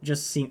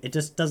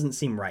just doesn't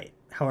seem right.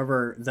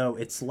 However, though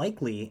it's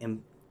likely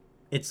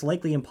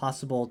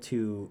impossible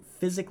to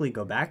physically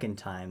go back in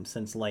time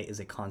since light is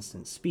a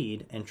constant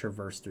speed and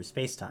traverse through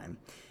space-time.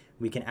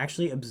 We can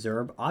actually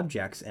observe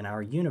objects in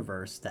our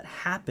universe that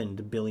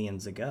happened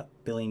billions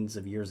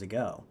of years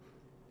ago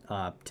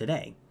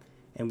today.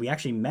 And we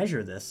actually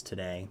measure this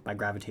today by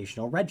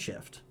gravitational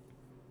redshift,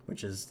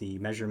 which is the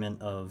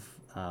measurement of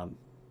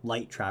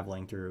light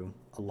traveling through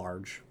a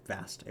large,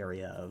 vast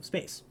area of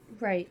space.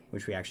 Right.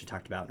 Which we actually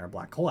talked about in our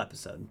black hole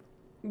episode.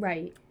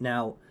 Right.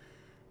 Now,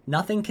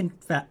 nothing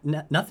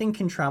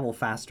can travel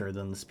faster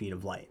than the speed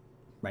of light.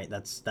 Right.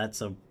 That's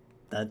the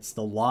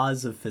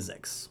laws of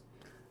physics.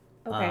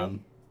 Okay.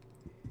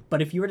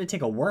 But if you were to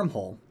take a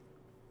wormhole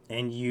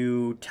and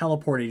you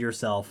teleported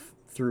yourself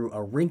through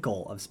a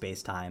wrinkle of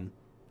space-time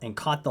and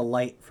caught the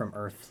light from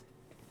Earth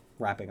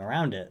wrapping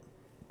around it,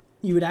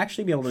 you would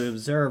actually be able to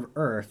observe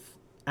Earth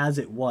as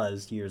it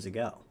was years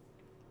ago.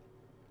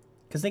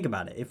 Because think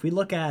about it. If we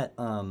look at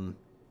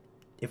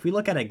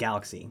a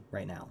galaxy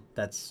right now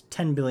that's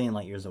 10 billion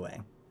light years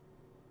away.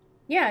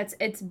 Yeah,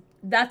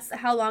 that's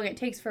how long it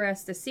takes for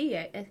us to see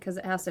it, because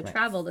it has to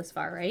travel this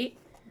far, right?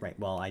 Right.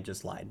 Well, I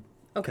just lied.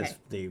 Okay. Because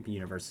the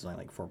universe is only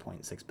like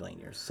 4.6 billion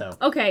years. So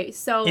okay,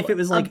 so if it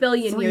was like a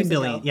billion 3 years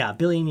billion, ago. yeah, a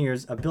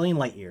billion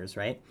light years,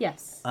 right?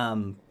 Yes.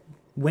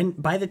 When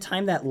by the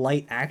time that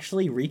light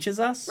actually reaches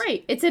us,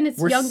 right, it's in its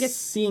we're youngest.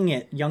 seeing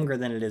it younger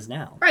than it is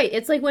now. Right,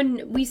 it's like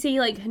when we see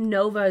like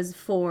novas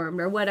formed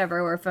or whatever,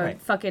 or if a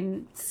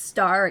fucking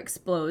star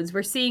explodes,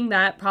 we're seeing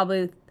that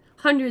probably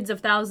hundreds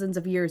of thousands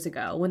of years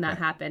ago when that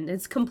happened.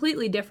 It's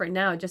completely different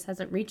now. It just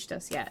hasn't reached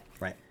us yet.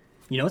 Right.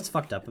 You know what's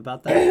fucked up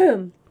about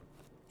that?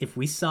 If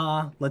we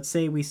saw, let's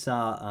say we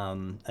saw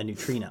a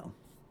neutrino,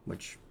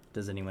 which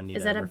does anyone need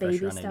a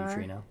refresher on a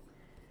neutrino?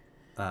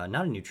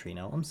 Not a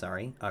neutrino. I'm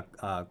sorry.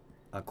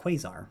 A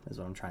quasar is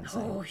what I'm trying to say.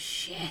 Oh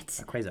shit!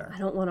 A quasar. I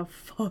don't want to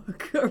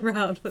fuck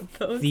around with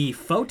those. The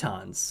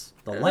photons,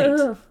 the light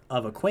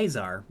of a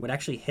quasar, would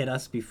actually hit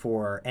us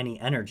before any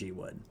energy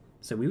would.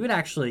 So we would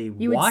actually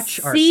watch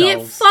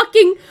ourselves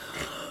fucking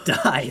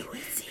die. You would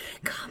see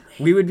it coming.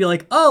 We would be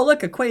like, "Oh,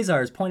 look, a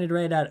quasar is pointed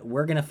right at it.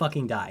 We're gonna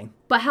fucking die."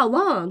 But how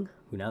long?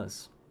 Who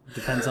knows?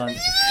 Depends on.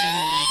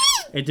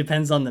 It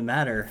depends on the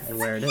matter and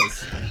where it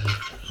is.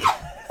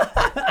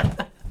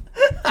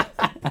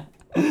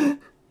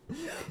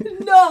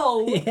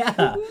 No. Yeah.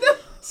 No.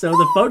 So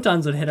the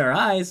photons would hit our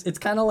eyes. It's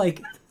kind of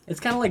like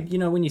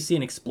when you see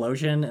an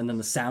explosion and then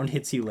the sound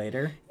hits you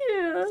later.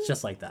 Yeah. It's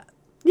just like that.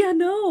 Yeah.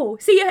 No.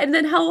 See, and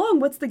then how long?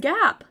 What's the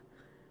gap?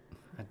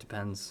 It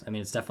depends. I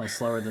mean, it's definitely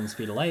slower than the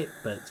speed of light,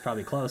 but it's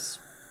probably close.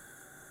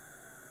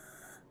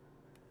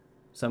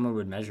 Someone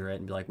would measure it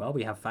and be like, "Well,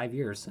 we have 5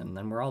 years, and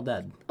then we're all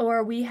dead."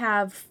 Or we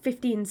have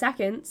 15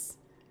 seconds.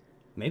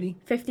 Maybe.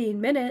 15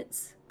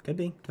 minutes. Could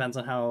be. Depends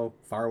on how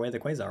far away the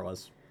quasar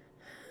was.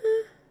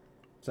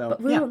 So,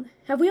 but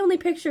have we only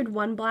pictured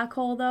one black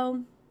hole,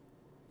 though?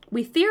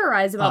 We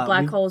theorize about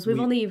black holes. We've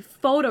only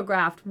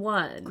photographed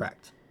one.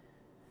 Correct.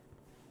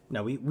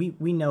 No,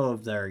 we know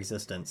of their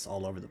existence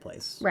all over the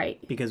place. Right.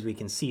 Because we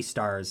can see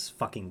stars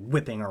fucking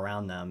whipping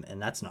around them,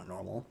 and that's not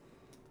normal.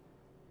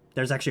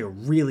 There's actually a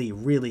really,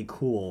 really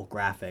cool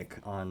graphic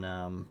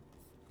on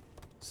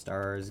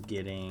stars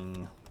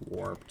getting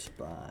warped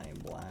by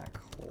black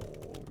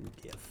hole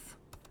GIF.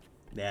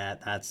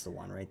 That's the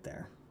one right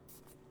there.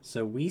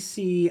 So we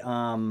see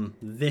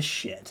this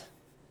shit.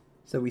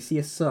 So we see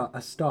a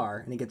star,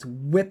 and it gets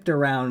whipped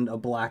around a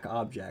black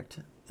object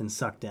and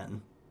sucked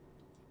in.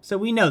 So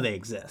we know they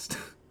exist.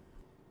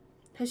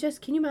 It's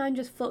just, can you imagine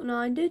just floating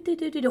on?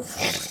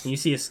 And you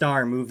see a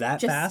star move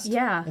that fast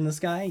in the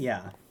sky?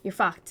 Yeah. You're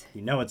fucked.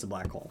 You know it's a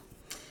black hole.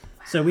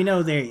 So we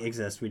know they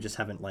exist. We just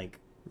haven't, like,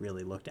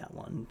 really looked at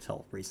one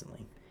until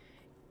recently.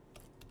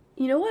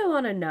 You know what I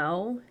want to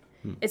know?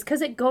 It's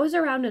because it goes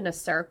around in a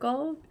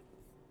circle.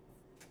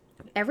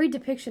 Every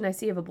depiction I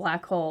see of a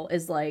black hole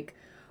is like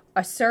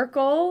a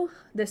circle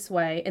this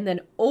way and then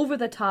over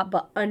the top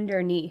but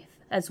underneath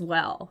as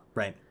well.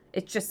 Right.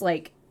 It's just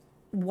like,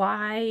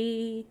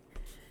 why?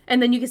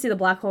 And then you can see the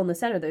black hole in the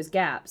center. There's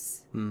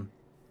gaps.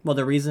 Well,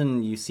 the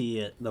reason you see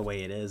it the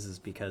way it is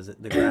because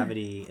the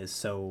gravity is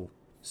so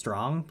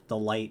strong, the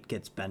light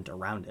gets bent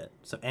around it.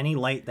 So any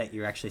light that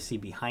you actually see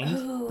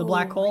behind the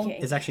black hole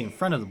is actually in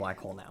front of the black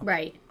hole now.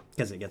 Right.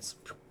 Because it gets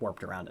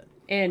warped around it.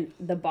 And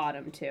the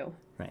bottom, too.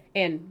 Right.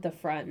 And the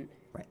front.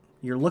 Right.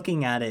 You're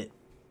looking at it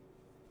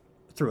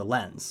through a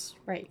lens.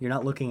 Right. You're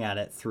not looking at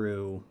it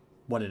through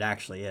what it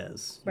actually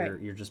is. Right.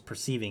 You're just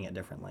perceiving it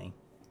differently.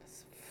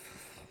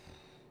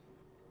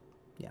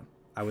 Yeah.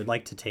 I would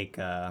like to take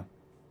a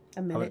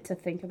minute to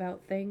think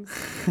about things.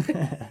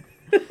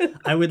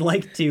 I would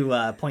like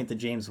to point the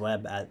James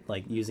Webb at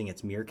like using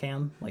its mirror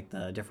cam, like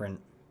the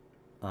different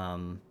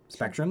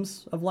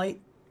spectrums of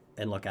light,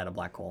 and look at a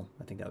black hole.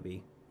 I think that would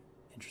be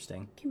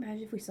interesting. Can you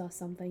imagine if we saw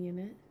something in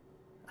it?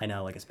 I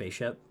know, like a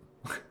spaceship.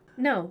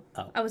 No.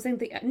 Oh. I was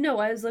thinking, no,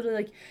 I was literally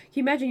like, can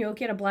you imagine you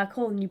look at a black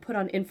hole and you put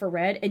on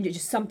infrared and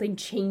just something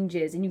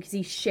changes and you can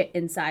see shit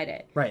inside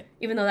it. Right.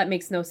 Even though that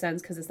makes no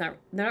sense because they're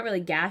not really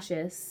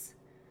gaseous.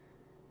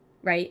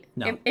 Right?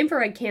 No.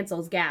 Infrared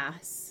cancels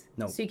gas.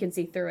 No. So you can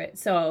see through it.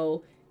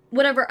 So,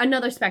 whatever,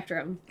 another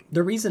spectrum.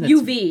 The reason it's...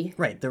 UV.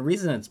 Right. The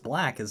reason it's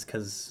black is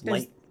because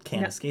light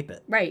can't escape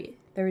it. Right.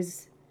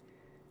 There's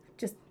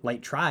just...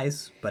 Light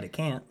tries, but it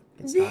can't.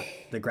 It's not.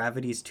 The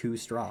gravity's too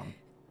strong.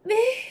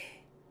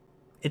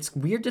 It's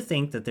weird to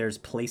think that there's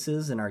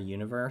places in our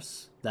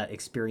universe that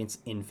experience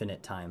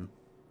infinite time.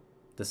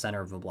 The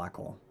center of a black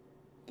hole.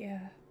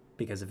 Yeah.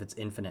 Because if it's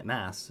infinite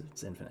mass,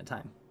 it's infinite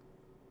time.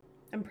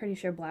 I'm pretty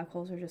sure black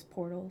holes are just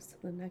portals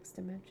to the next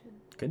dimension.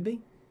 Could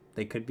be.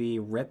 They could be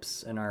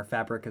rips in our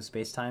fabric of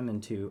space-time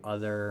into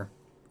other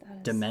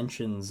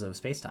dimensions of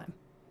space-time.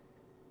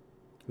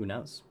 Who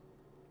knows?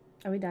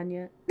 Are we done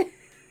yet?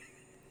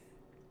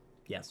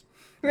 Yes.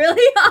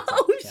 Really?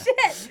 Oh,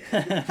 shit!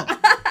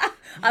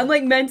 I'm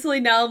like mentally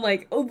now. I'm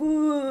like,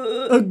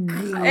 oh,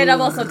 and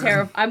I'm also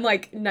terrified. I'm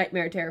like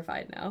nightmare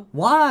terrified now.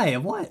 Why?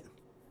 Of what?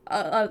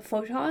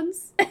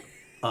 Photons.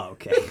 Oh,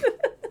 okay.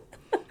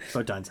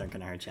 Photons aren't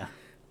gonna hurt you.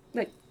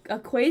 Like a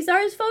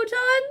quasar's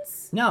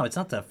photons? No, it's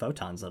not the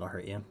photons that'll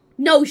hurt you.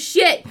 No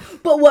shit.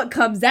 But what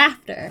comes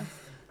after?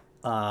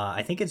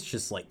 I think it's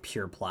just like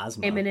pure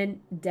plasma.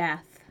 Imminent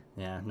death.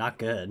 Yeah, not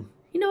good.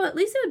 You know, at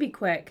least it would be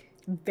quick.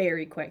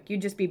 Very quick.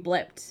 You'd just be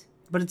blipped.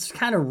 But it's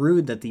kind of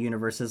rude that the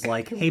universe is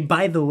like, hey,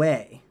 by the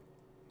way.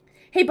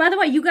 Hey, by the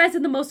way, you guys are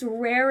the most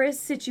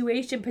rarest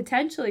situation,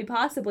 potentially,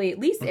 possibly, at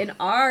least in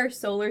our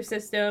solar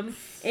system,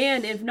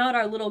 and if not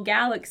our little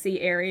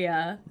galaxy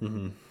area.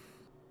 Mm-hmm.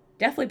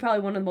 Definitely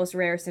probably one of the most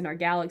rarest in our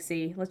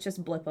galaxy. Let's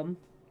just blip them.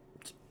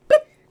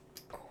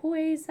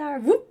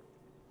 Quasar. Whoop.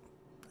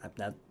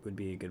 That would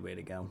be a good way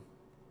to go.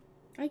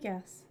 I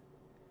guess.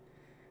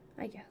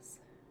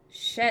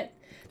 Shit.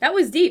 That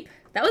was deep.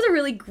 That was a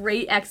really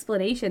great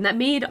explanation. That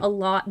made a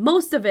lot,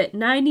 most of it,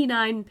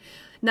 96%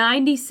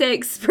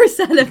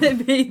 of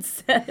it made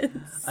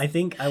sense. I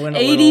think I went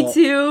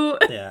 82.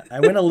 Yeah,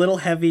 I went a little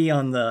heavy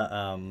on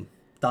the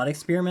thought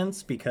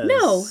experiments because...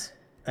 No.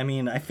 I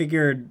mean, I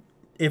figured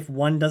if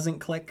one doesn't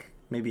click,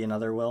 maybe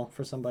another will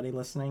for somebody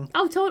listening.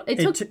 Oh,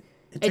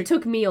 it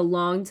took me a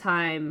long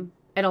time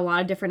and a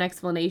lot of different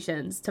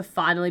explanations to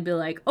finally be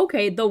like,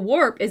 okay, the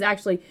warp is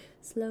actually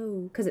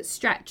slow because it's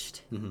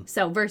stretched. Mm-hmm.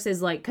 So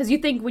versus like, because you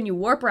think when you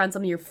warp around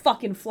something, you're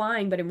fucking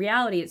flying, but in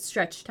reality, it's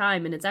stretched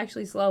time and it's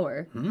actually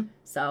slower. Mm-hmm.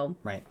 So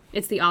right.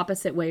 It's the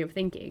opposite way of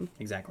thinking.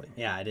 Exactly.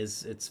 Yeah, it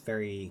is. It's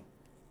very...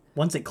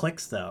 Once it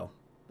clicks, though,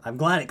 I'm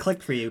glad it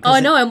clicked for you. Oh,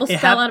 I know. I almost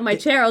fell out of my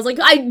chair. I was like,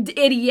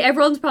 idiot.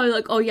 Everyone's probably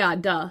like, oh, yeah,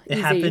 duh. It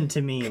happened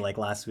to me like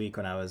last week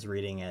when I was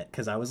reading it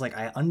because I was like,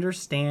 I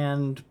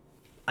understand...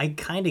 I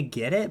kind of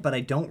get it, but I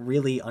don't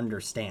really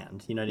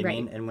understand. You know what I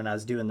mean? And when I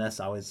was doing this,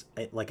 I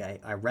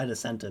read a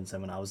sentence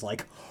and when I was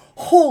like,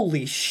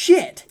 holy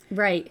shit.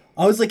 Right.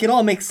 I was like, it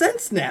all makes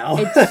sense now.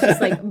 It's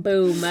just like,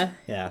 boom.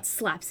 Yeah. It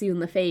slaps you in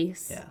the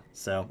face. Yeah.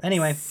 So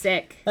anyway.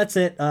 Sick. That's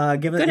it.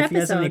 If you guys have any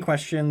episode.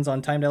 questions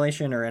on time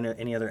dilation or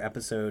any other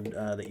episode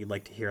that you'd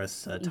like to hear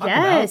us talk about.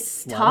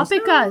 Yes.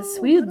 Topic us.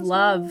 We would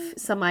love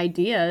some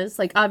ideas.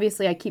 Like,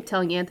 obviously, I keep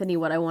telling Anthony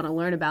what I want to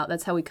learn about.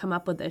 That's how we come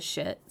up with this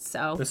shit.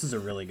 So this is a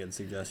really good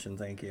suggestion.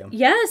 Thank you.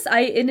 Yes.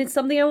 And it's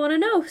something I want to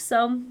know.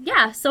 So,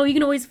 yeah. So you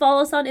can always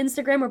follow us on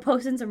Instagram. We're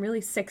posting some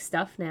really sick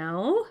stuff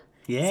now.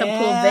 Yeah, some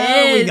cool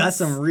vids. We got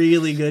some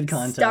really good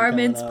content.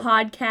 Starman's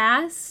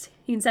Podcast.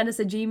 You can send us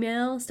a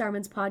Gmail,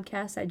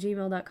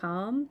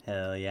 starmanspodcast@gmail.com.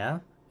 Hell yeah.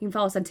 You can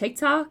follow us on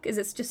TikTok. Is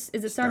it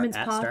Starman's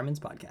At Starman's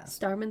Podcast.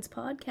 Starman's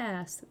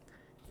Podcast.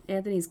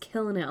 Anthony's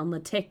killing it on the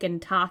tick and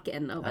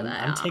talking over there.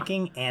 I'm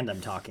ticking and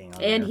I'm talking.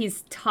 And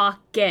he's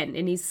talking,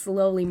 and he's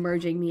slowly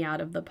merging me out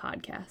of the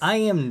podcast. I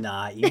am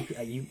not.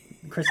 You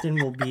Kristen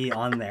will be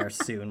on there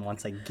soon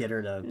once I get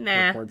her to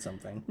record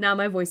something. Nah,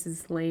 my voice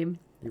is lame.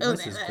 Your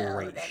voice is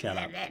great. Shut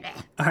up.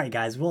 All right,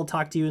 guys. We'll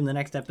talk to you in the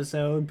next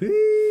episode.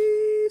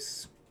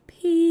 Peace.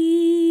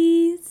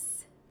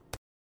 Peace.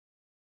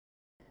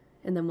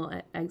 And then we'll...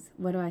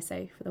 what do I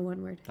say for the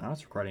one word? Oh,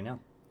 it's recording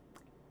now.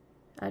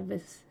 On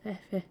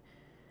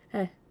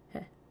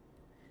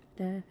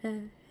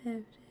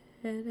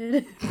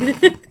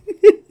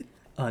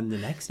the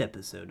next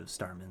episode of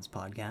Starman's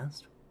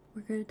Podcast,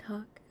 we're going to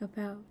talk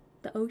about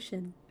the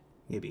ocean.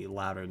 You'd be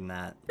louder than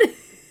that.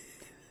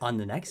 On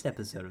the next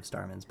episode of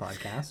Starman's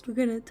Podcast, we're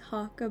going to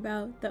talk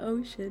about the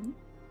ocean.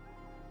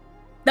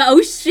 The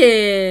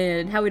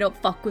ocean! How we don't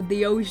fuck with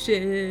the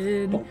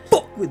ocean. Don't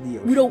fuck with the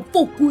ocean. We don't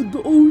fuck with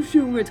the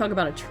ocean. We're going to talk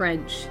about a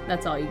trench.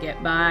 That's all you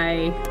get.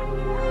 Bye.